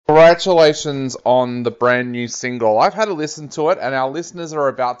Congratulations on the brand new single. I've had a listen to it, and our listeners are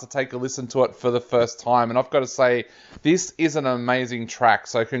about to take a listen to it for the first time. And I've got to say, this is an amazing track.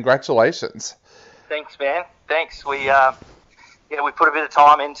 So congratulations. Thanks, man. Thanks. We put a bit of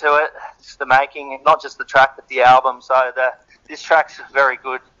time into it. It's the making, not just the track, but the album. So this track's a very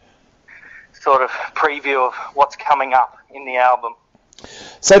good sort of preview of what's coming up in the album.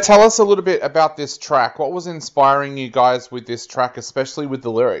 So tell us a little bit about this track. What was inspiring you guys with this track, especially with the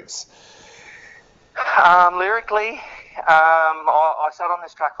lyrics? Lyrically, I sat on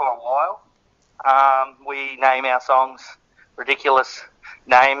this track for a while. We name our songs ridiculous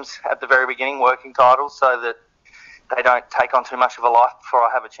names at the very beginning, working titles, so that they don't take on too much of a life before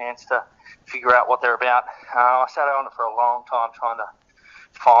I have a chance to figure out what they're about. I sat on it for a long time trying to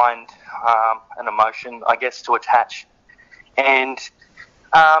find an emotion, I guess, to attach. And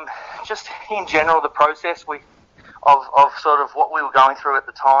just in general, the process of sort of what we were going through at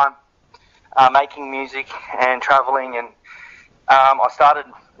the time, making music and travelling, and I started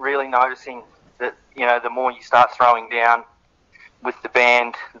really noticing that, the more you start throwing down with the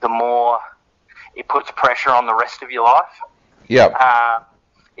band, the more it puts pressure on the rest of your life. Yeah.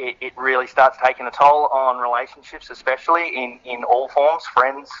 It really starts taking a toll on relationships, especially in all forms,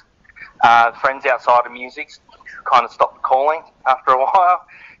 friends outside of music kind of stopped calling after a while,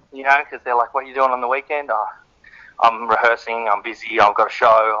 because they're like, what are you doing on the weekend? Oh, I'm rehearsing, I'm busy, I've got a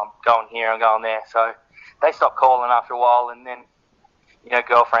show, I'm going here, I'm going there. So they stopped calling after a while, and then,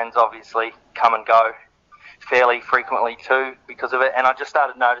 girlfriends obviously come and go fairly frequently too because of it. And I just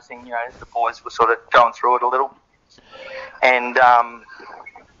started noticing, the boys were sort of going through it a little. And,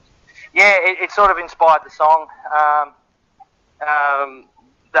 it sort of inspired the song.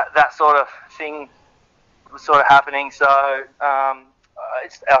 That sort of thing was sort of happening, so I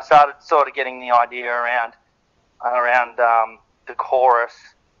started sort of getting the idea around the chorus,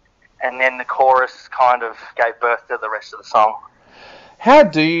 and then the chorus kind of gave birth to the rest of the song. How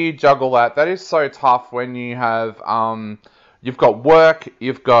do you juggle that? That is so tough when you have you've got work,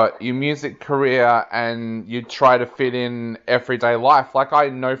 you've got your music career, and you try to fit in everyday life. Like I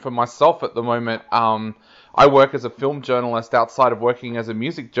know for myself at the moment, I work as a film journalist outside of working as a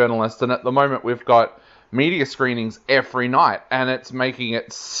music journalist, and at the moment we've got media screenings every night, and it's making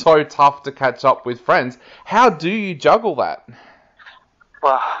it so tough to catch up with friends. How do you juggle that?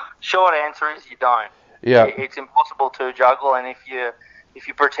 Well, short answer is you don't. Yeah. It's impossible to juggle, and if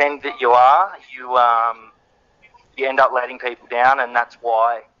you pretend that you are, you end up letting people down, and that's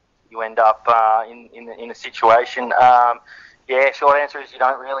why you end up in a situation. Short answer is you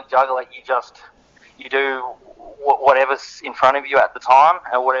don't really juggle it. You do whatever's in front of you at the time,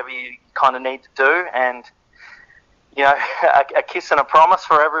 or whatever you kind of need to do, and a kiss and a promise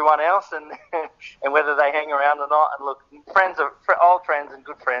for everyone else, and and whether they hang around or not. And look, old friends and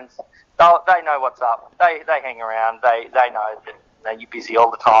good friends, they know what's up. They hang around. They know that you're busy all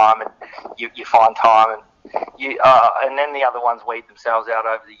the time, and you find time, and then the other ones weed themselves out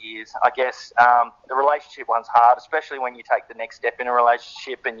over the years. I guess the relationship one's hard, especially when you take the next step in a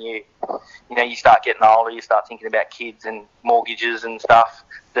relationship, and you start getting older, you start thinking about kids and mortgages and stuff.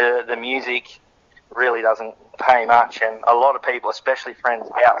 The music really doesn't pay much, and a lot of people, especially friends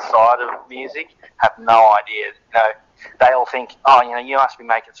outside of music, have no idea. They all think, you must be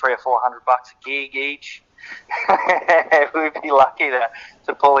making $300 or $400 a gig each. We'd be lucky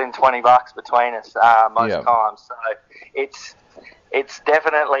to pull in $20 between us most times. So it's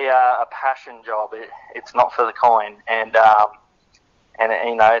definitely a passion job. It's not for the coin, and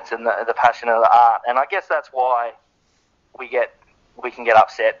it's in the passion of the art. And I guess that's why we can get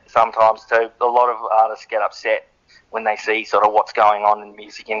upset sometimes too. A lot of artists get upset when they see sort of what's going on in the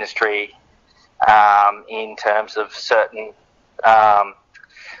music industry, in terms of certain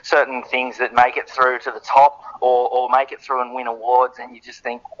things that make it through to the top, or make it through and win awards, and you just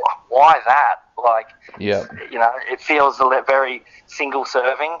think, why that? Like, it feels very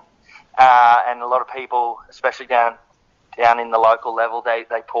single-serving, and a lot of people, especially down in the local level, they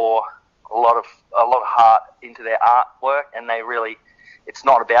pour a lot of heart into their artwork, and it's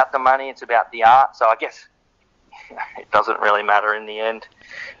not about the money, it's about the art. So I guess it doesn't really matter in the end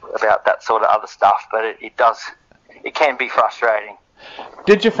about that sort of other stuff, but it can be frustrating.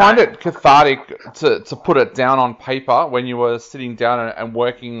 Did you find it cathartic to put it down on paper when you were sitting down and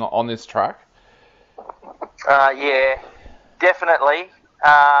working on this track? Yeah, definitely.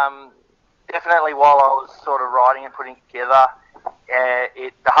 Definitely while I was sort of writing and putting it together,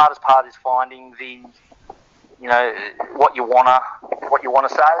 the hardest part is finding what you wanna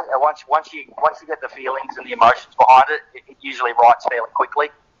say. Once you get the feelings and the emotions behind it, it usually writes fairly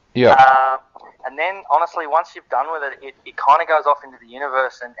quickly. Yeah. And then, honestly, once you've done with it, it kind of goes off into the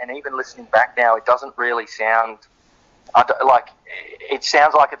universe. And even listening back now, it doesn't really sound like it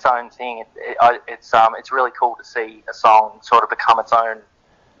sounds like its own thing. It's really cool to see a song sort of become its own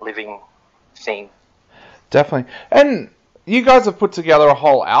living thing. Definitely. And you guys have put together a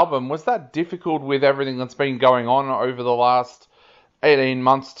whole album. Was that difficult with everything that's been going on over the last 18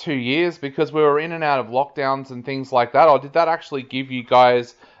 months, 2 years, because we were in and out of lockdowns and things like that? Or did that actually give you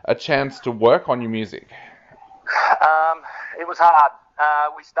guys a chance to work on your music? It was hard.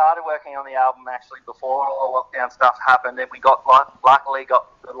 We started working on the album actually before all the lockdown stuff happened, and we luckily got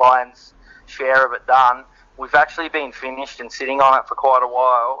the lion's share of it done. We've actually been finished and sitting on it for quite a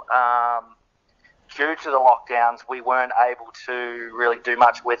while. Due to the lockdowns, we weren't able to really do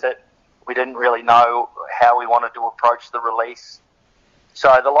much with it. We didn't really know how we wanted to approach the release.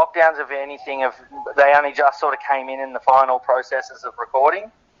 So the lockdowns, if anything, they only just sort of came in the final processes of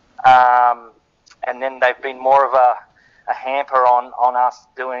recording. And then they've been more of a hamper on us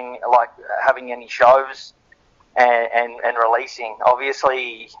doing, like, having any shows and releasing.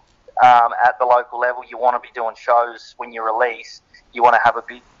 Obviously, at the local level, you want to be doing shows when you release. You want to have a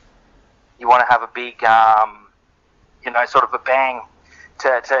big, sort of a bang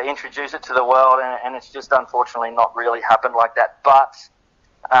to introduce it to the world, and it's just unfortunately not really happened like that. But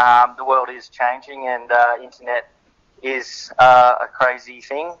the world is changing, and internet is a crazy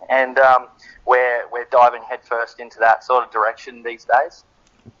thing, and we're diving headfirst into that sort of direction these days.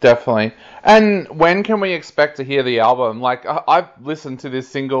 Definitely. And when can we expect to hear the album? Like, I've listened to this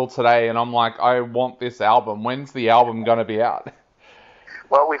single today, and I'm like, I want this album. When's the album going to be out?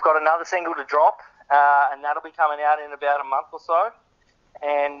 Well, we've got another single to drop, and that'll be coming out in about a month or so,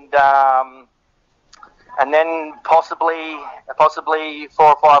 and then possibly 4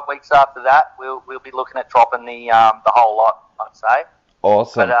 or 5 weeks after that, we'll be looking at dropping the whole lot, I'd say.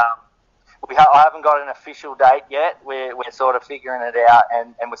 Awesome. But I haven't got an official date yet. We're sort of figuring it out,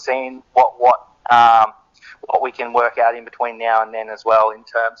 and we're seeing what we can work out in between now and then as well, in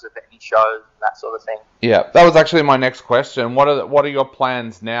terms of any shows and that sort of thing. Yeah, that was actually my next question. What are your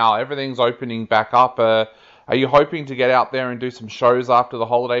plans now? Everything's opening back up. Are you hoping to get out there and do some shows after the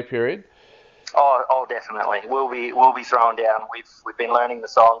holiday period? Oh, definitely. We'll be throwing down. We've been learning the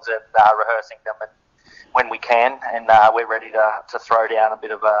songs and rehearsing them, and when we can, and we're ready to throw down a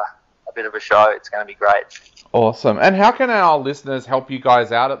bit of a show. It's going to be great. Awesome. And how can our listeners help you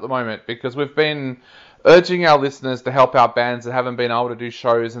guys out at the moment? Because we've been urging our listeners to help out bands that haven't been able to do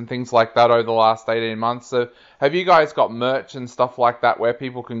shows and things like that over the last 18 months. So have you guys got merch and stuff like that where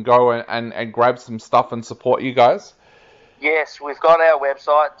people can go and grab some stuff and support you guys? Yes, we've got our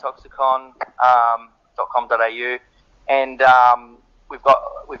website, toxicon.com.au, and we've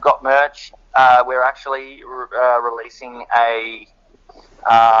got merch. We're actually releasing a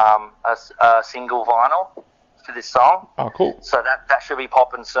single vinyl for this song. Oh, cool! So that should be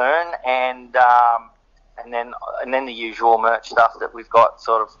popping soon, and then the usual merch stuff that we've got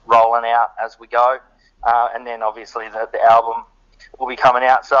sort of rolling out as we go, and then obviously the album will be coming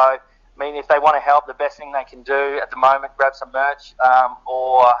out. So, I mean, if they want to help, the best thing they can do at the moment, grab some merch,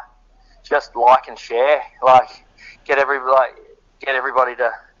 or just like and share. Like, get everybody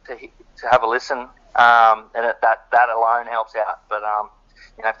to have a listen, and that alone helps out. But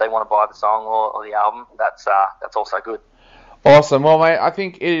if they want to buy the song or the album, that's also good. Awesome. Well, mate, I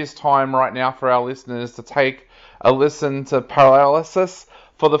think it is time right now for our listeners to take a listen to Parallelysis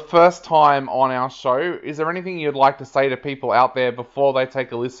for the first time on our show. Is there anything you'd like to say to people out there before they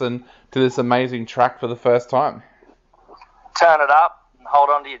take a listen to this amazing track for the first time? Turn it up and hold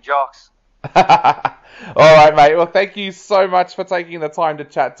on to your jocks. All right, mate. Well, thank you so much for taking the time to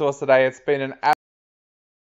chat to us today. It's been an